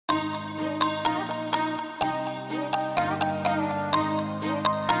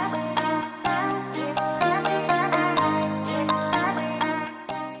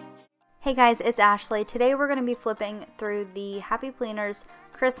Hey guys, it's Ashley. Today we're going to be flipping through the Happy Planners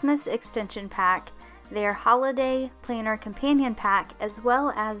Christmas Extension Pack, their Holiday Planner Companion Pack, as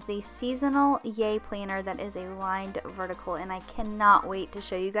well as the Seasonal Yay Planner that is a lined vertical, and I cannot wait to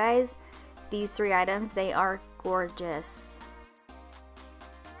show you guys these three items. They are gorgeous.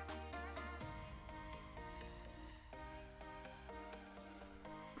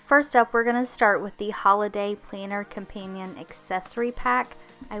 First up, we're going to start with the Holiday Planner Companion Accessory Pack.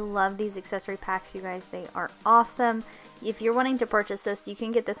 I love these accessory packs, you guys. They are awesome. If you're wanting to purchase this, you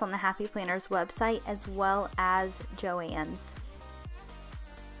can get this on the Happy Planners website as well as Joann's.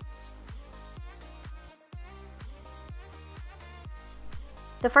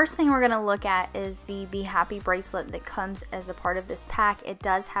 The first thing we're going to look at is the Be Happy bracelet that comes as a part of this pack. It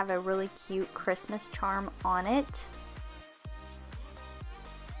does have a really cute Christmas charm on it.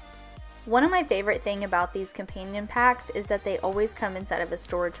 One of my favorite things about these companion packs is that they always come inside of a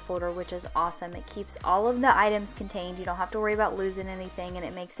storage folder, which is awesome. It keeps all of the items contained. You don't have to worry about losing anything, and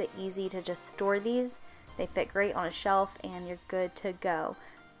it makes it easy to just store these. They fit great on a shelf and you're good to go.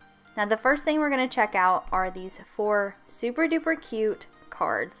 Now the first thing we're going to check out are these 4 super duper cute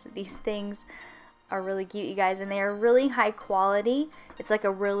cards. These things are really cute, you guys, and they are really high quality. It's like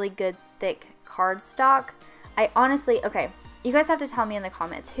a really good thick cardstock. I honestly, okay, you guys have to tell me in the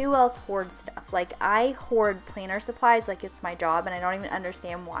comments, who else hoards stuff? Like, I hoard planner supplies like it's my job, and I don't even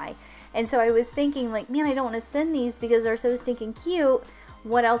understand why. And so I was thinking, like, man, I don't want to send these because they're so stinking cute.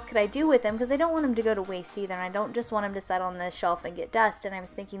 What else could I do with them? Because I don't want them to go to waste either, and I don't just want them to sit on the shelf and get dust. And I was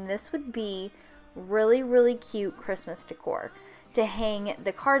thinking this would be really, really cute Christmas decor to hang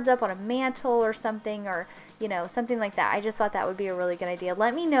the cards up on a mantle or something, or you know, something like that. I just thought that would be a really good idea.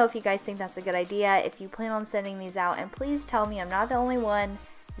 Let me know if you guys think that's a good idea, if you plan on sending these out, and please tell me I'm not the only one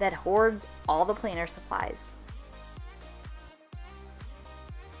that hoards all the planner supplies.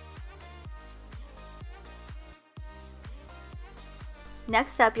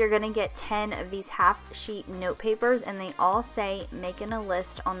 Next up, you're going to get 10 of these half sheet note papers, and they all say making a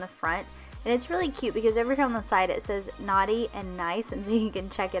list on the front. And it's really cute because over here on the side it says naughty and nice, and so you can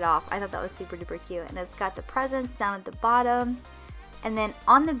check it off. I thought that was super duper cute. And it's got the presents down at the bottom. And then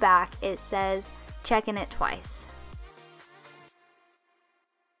on the back it says checking it twice.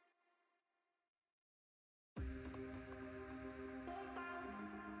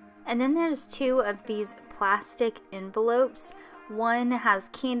 And then there's 2 of these plastic envelopes. One has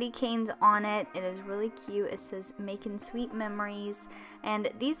candy canes on it. It is really cute. It says making sweet memories. And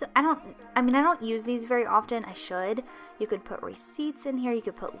these, I don't use these very often. I should. You could put receipts in here. You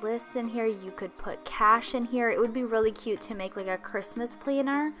could put lists in here. You could put cash in here. It would be really cute to make like a Christmas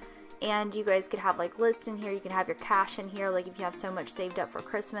planner. And you guys could have like lists in here. You could have your cash in here. Like if you have so much saved up for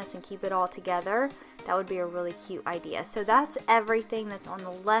Christmas and keep it all together, that would be a really cute idea. So that's everything that's on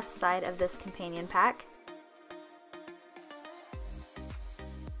the left side of this companion pack.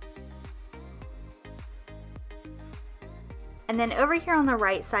 And then over here on the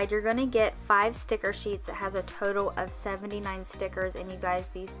right side, you're going to get 5 sticker sheets. It has a total of 79 stickers, and you guys,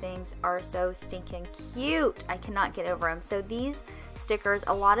 these things are so stinking cute. I cannot get over them. So these stickers,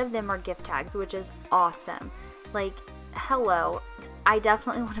 a lot of them are gift tags, which is awesome. Like, hello. I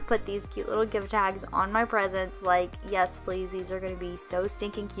definitely want to put these cute little gift tags on my presents. Like, yes, please. These are going to be so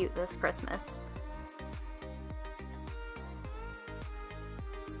stinking cute this Christmas.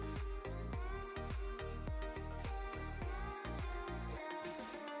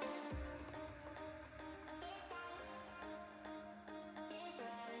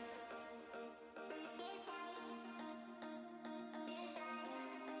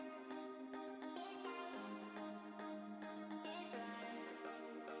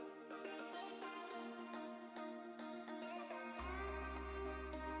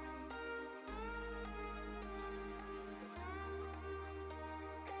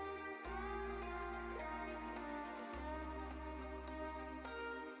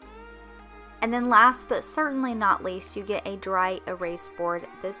 And then last but certainly not least, you get a dry erase board.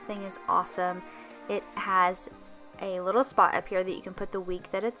 This thing is awesome. It has a little spot up here that you can put the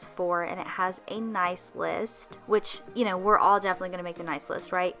week that it's for, and it has a nice list, which, you know, we're all definitely going to make the nice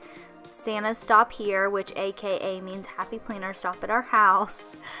list, right? Santa's stop here, which aka means Happy Planner stop at our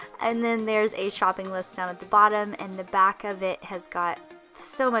house. And then there's a shopping list down at the bottom, and the back of it has got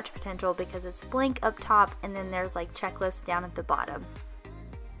so much potential because it's blank up top, and then there's like checklists down at the bottom.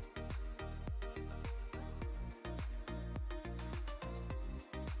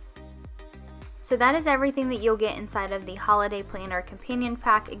 So that is everything that you'll get inside of the Holiday Planner Companion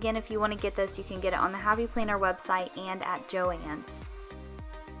Pack. Again, if you want to get this, you can get it on the Happy Planner website and at Joann's.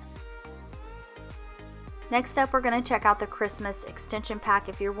 Next up, we're going to check out the Christmas extension pack.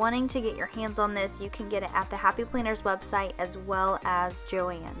 If you're wanting to get your hands on this, you can get it at the Happy Planners website as well as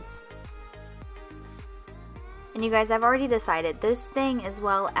Joann's. And you guys, I've already decided this thing as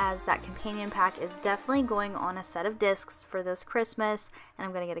well as that companion pack is definitely going on a set of discs for this Christmas, and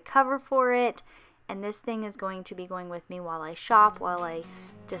I'm going to get a cover for it, and this thing is going to be going with me while I shop, while I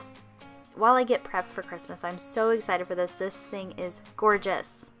get prepped for Christmas. I'm so excited for this. This thing is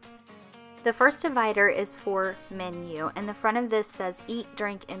gorgeous. The first divider is for menu, and the front of this says eat,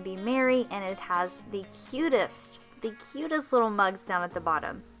 drink, and be merry, and it has the cutest little mugs down at the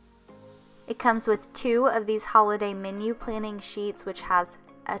bottom. It comes with 2 of these holiday menu planning sheets, which has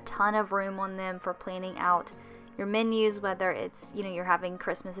a ton of room on them for planning out your menus, whether it's, you're having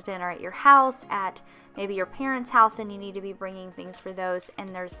Christmas dinner at your house, at maybe your parents' house, and you need to be bringing things for those.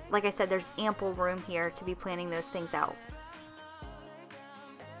 And there's, like I said, there's ample room here to be planning those things out.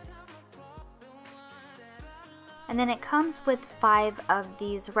 And then it comes with 5 of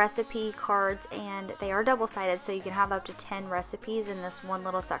these recipe cards, and they are double-sided, so you can have up to 10 recipes in this one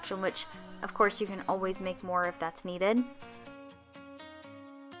little section, which of course you can always make more if that's needed.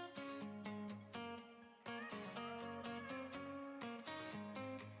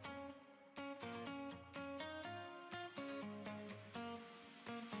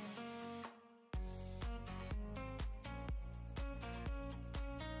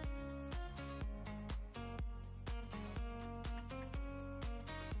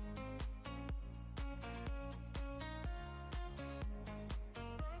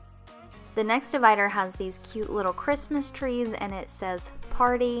 The next divider has these cute little Christmas trees, and it says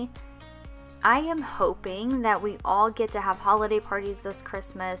party. I am hoping that we all get to have holiday parties this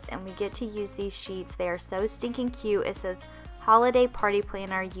Christmas and we get to use these sheets. They are so stinking cute. It says holiday party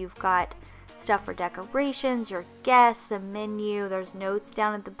planner. You've got stuff for decorations, your guests, the menu. There's notes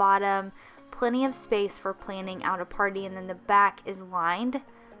down at the bottom. Plenty of space for planning out a party, and then the back is lined.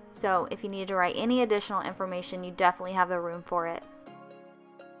 So if you need to write any additional information, you definitely have the room for it.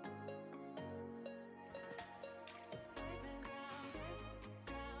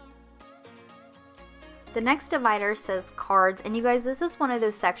 The next divider says cards, and you guys, this is one of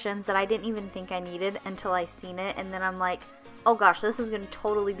those sections that I didn't even think I needed until I seen it, and then I'm like, oh gosh, this is going to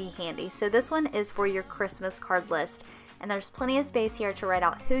totally be handy. So this one is for your Christmas card list, and there's plenty of space here to write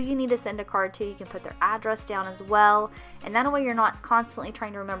out who you need to send a card to. You can put their address down as well, and that way you're not constantly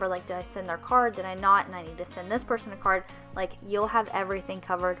trying to remember, like, did I send their card, did I not, and I need to send this person a card. Like, you'll have everything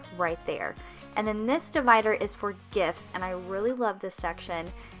covered right there. And then this divider is for gifts, and I really love this section.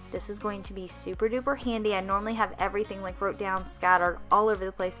 This is going to be super duper handy. I normally have everything like wrote down, scattered all over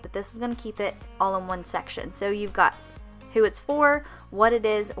the place, but this is going to keep it all in one section. So you've got who it's for, what it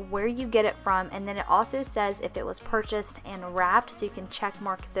is, where you get it from, and then it also says if it was purchased and wrapped, so you can check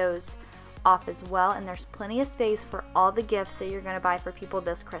mark those off as well. And there's plenty of space for all the gifts that you're going to buy for people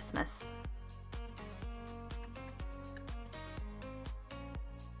this Christmas.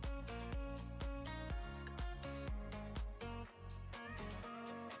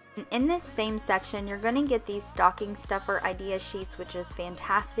 In this same section, you're going to get these stocking stuffer idea sheets, which is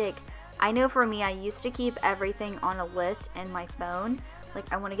fantastic. I know for me, I used to keep everything on a list in my phone.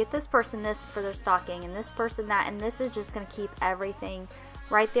 Like, I want to get this person this for their stocking, and this person that, and this is just going to keep everything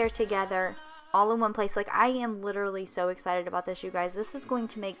right there together, all in one place. Like, I am literally so excited about this, you guys. This is going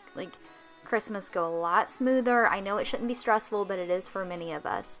to make, like, Christmas go a lot smoother. I know it shouldn't be stressful, but it is for many of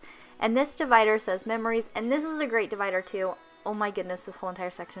us. And this divider says memories, and this is a great divider too. Oh my goodness, this whole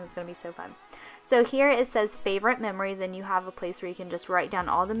entire section is going to be so fun. So here it says favorite memories, and you have a place where you can just write down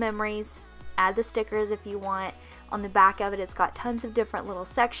all the memories, add the stickers if you want. On the back of it, it's got tons of different little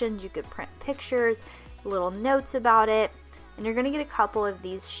sections. You could print pictures, little notes about it, and you're going to get a couple of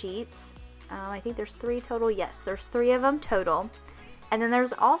these sheets. I think there's 3 total. Yes, there's 3 of them total. And then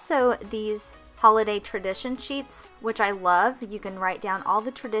there's also these holiday tradition sheets, which I love. You can write down all the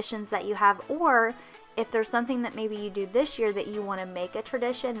traditions that you have, or if there's something that maybe you do this year that you want to make a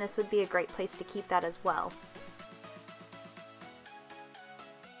tradition, this would be a great place to keep that as well.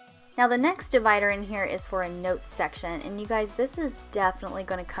 Now the next divider in here is for a notes section, and you guys, this is definitely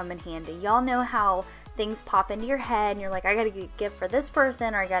going to come in handy. Y'all know how things pop into your head and you're like, I gotta get a gift for this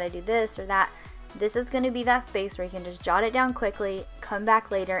person, or I gotta do this or that. This is going to be that space where you can just jot it down quickly, come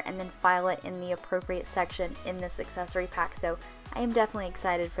back later, and then file it in the appropriate section in this accessory pack. So I am definitely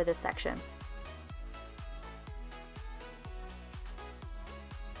excited for this section.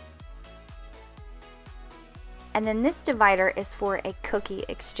 And then this divider is for a cookie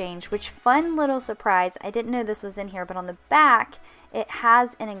exchange, which fun little surprise. I didn't know this was in here, but on the back, it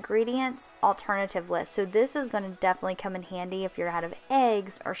has an ingredients alternative list. So this is going to definitely come in handy if you're out of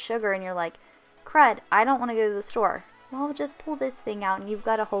eggs or sugar and you're like, crud, I don't want to go to the store. Well, just pull this thing out and you've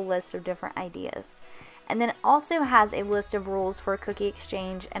got a whole list of different ideas. And then it also has a list of rules for Cookie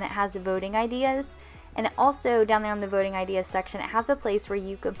Exchange, and it has voting ideas. And it also, down there on the voting ideas section, it has a place where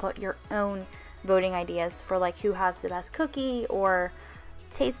you can put your own voting ideas for like who has the best cookie or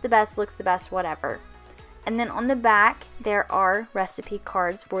tastes the best, looks the best, whatever. And then on the back, there are recipe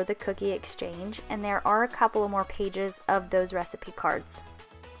cards for the Cookie Exchange, and there are a couple of more pages of those recipe cards.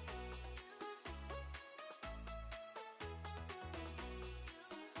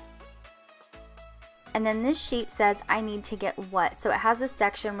 And then this sheet says I need to get what. So it has a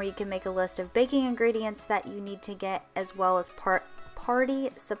section where you can make a list of baking ingredients that you need to get, as well as party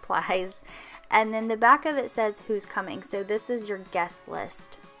supplies. And then the back of it says who's coming. So this is your guest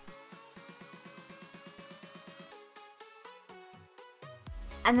list.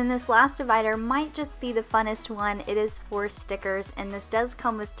 And then this last divider might just be the funnest one. It is for stickers, and this does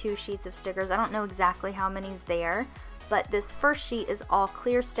come with 2 sheets of stickers. I don't know exactly how many's there, but this first sheet is all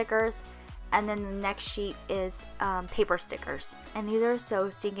clear stickers, and then the next sheet is paper stickers. And these are so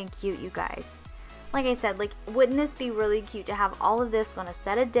stinking cute, you guys. Like I said, like, wouldn't this be really cute to have all of this on a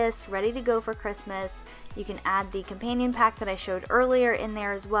set of discs ready to go for Christmas? You can add the companion pack that I showed earlier in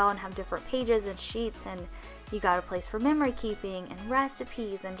there as well, and have different pages and sheets, and you got a place for memory keeping and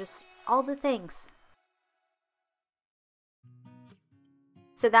recipes and just all the things.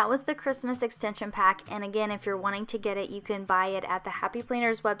 So that was the Christmas extension pack, and again, if you're wanting to get it, you can buy it at the Happy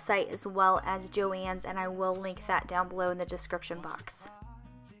Planners website as well as Joann's, and I will link that down below in the description box.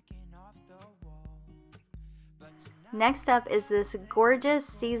 Next up is this gorgeous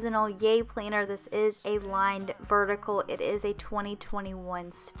seasonal Yay planner. This is a lined vertical. It is a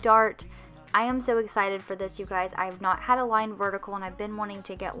 2021 start. I am so excited for this, you guys. I have not had a lined vertical, and I've been wanting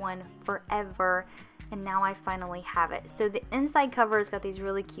to get one forever, and now I finally have it. So the inside cover has got these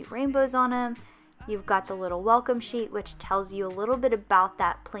really cute rainbows on them. You've got the little welcome sheet, which tells you a little bit about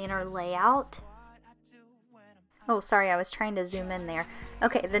that planner layout. Oh, sorry, I was trying to zoom in there.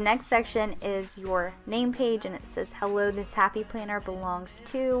 Okay, the next section is your name page, and it says, hello, this happy planner belongs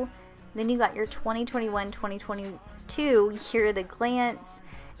to. Then you got your 2021-2022 year at a glance.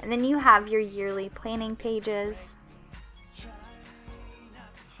 And then you have your yearly planning pages.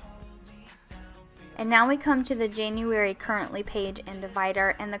 And now we come to the January currently page and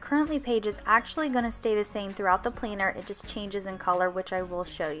divider, and the currently page is actually going to stay the same throughout the planner. It just changes in color, which I will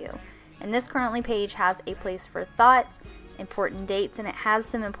show you. And this currently page has a place for thoughts, important dates, and it has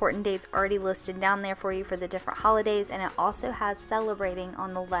some important dates already listed down there for you for the different holidays, and it also has celebrating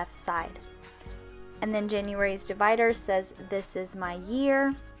on the left side. And then January's divider says, this is my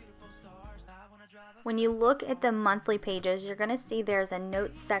year. When you look at the monthly pages, you're going to see there's a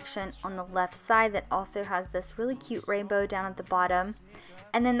notes section on the left side that also has this really cute rainbow down at the bottom.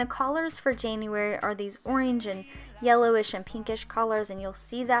 And then the colors for January are these orange and yellowish and pinkish colors, and you'll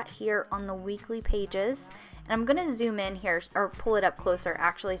see that here on the weekly pages. And I'm going to zoom in here, or pull it up closer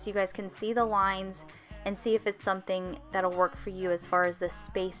actually, so you guys can see the lines and see if it's something that'll work for you as far as the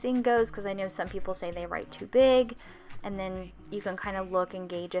spacing goes, because I know some people say they write too big, and then you can kind of look and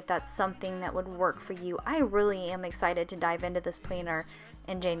gauge if that's something that would work for you. I really am excited to dive into this planner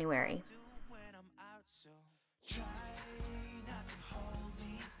in January.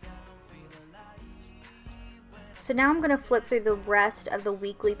 So now I'm going to flip through the rest of the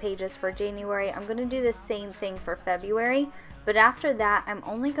weekly pages for January. I'm going to do the same thing for February, but after that I'm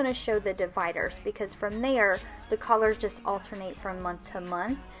only going to show the dividers, because from there the colors just alternate from month to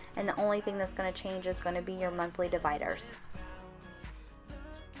month, and the only thing that's going to change is going to be your monthly dividers.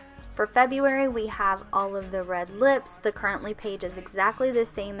 For February, we have all of the red lips. The currently page is exactly the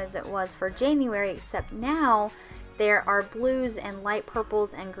same as it was for January, except now there are blues and light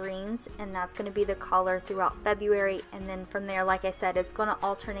purples and greens, and that's going to be the color throughout February. And then from there, like I said, it's going to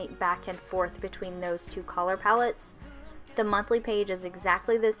alternate back and forth between those two color palettes. The monthly page is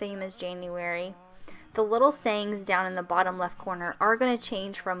exactly the same as January. The little sayings down in the bottom left corner are going to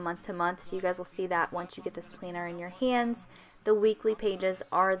change from month to month, so you guys will see that once you get this planner in your hands. The weekly pages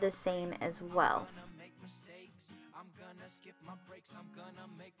are the same as well.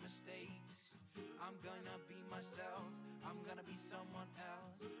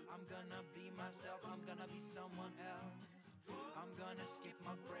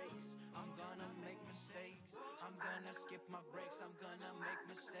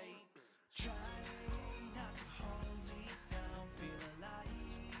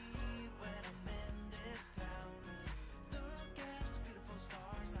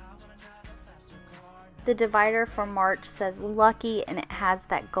 The divider for March says lucky, and it has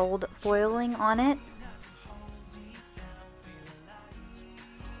that gold foiling on it.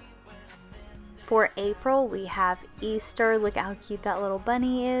 For April, we have Easter. Look at how cute that little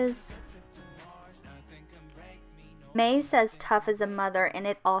bunny is. May says tough as a mother, and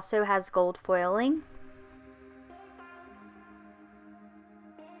it also has gold foiling.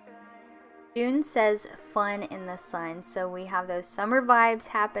 June says fun in the sun, so we have those summer vibes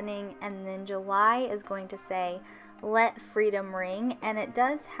happening. And then July is going to say let freedom ring, and it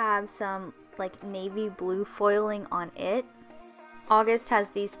does have some like navy blue foiling on it. August has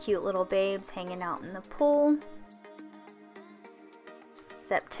these cute little babes hanging out in the pool.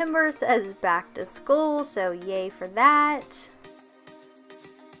 September says back to school, so yay for that.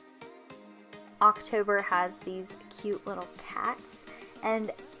 October has these cute little cats,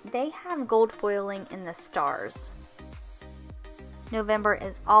 and they have gold foiling in the stars. November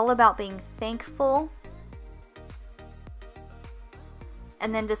is all about being thankful.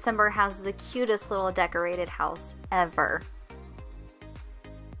 And then December has the cutest little decorated house ever.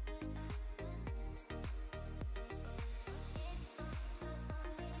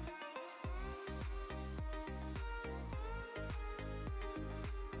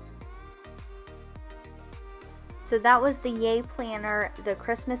 So that was the Yay Planner, the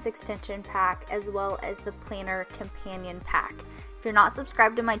Christmas extension pack, as well as the Planner companion pack. If you're not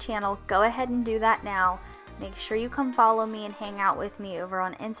subscribed to my channel, go ahead and do that now. Make sure you come follow me and hang out with me over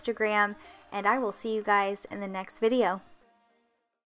on Instagram, and I will see you guys in the next video.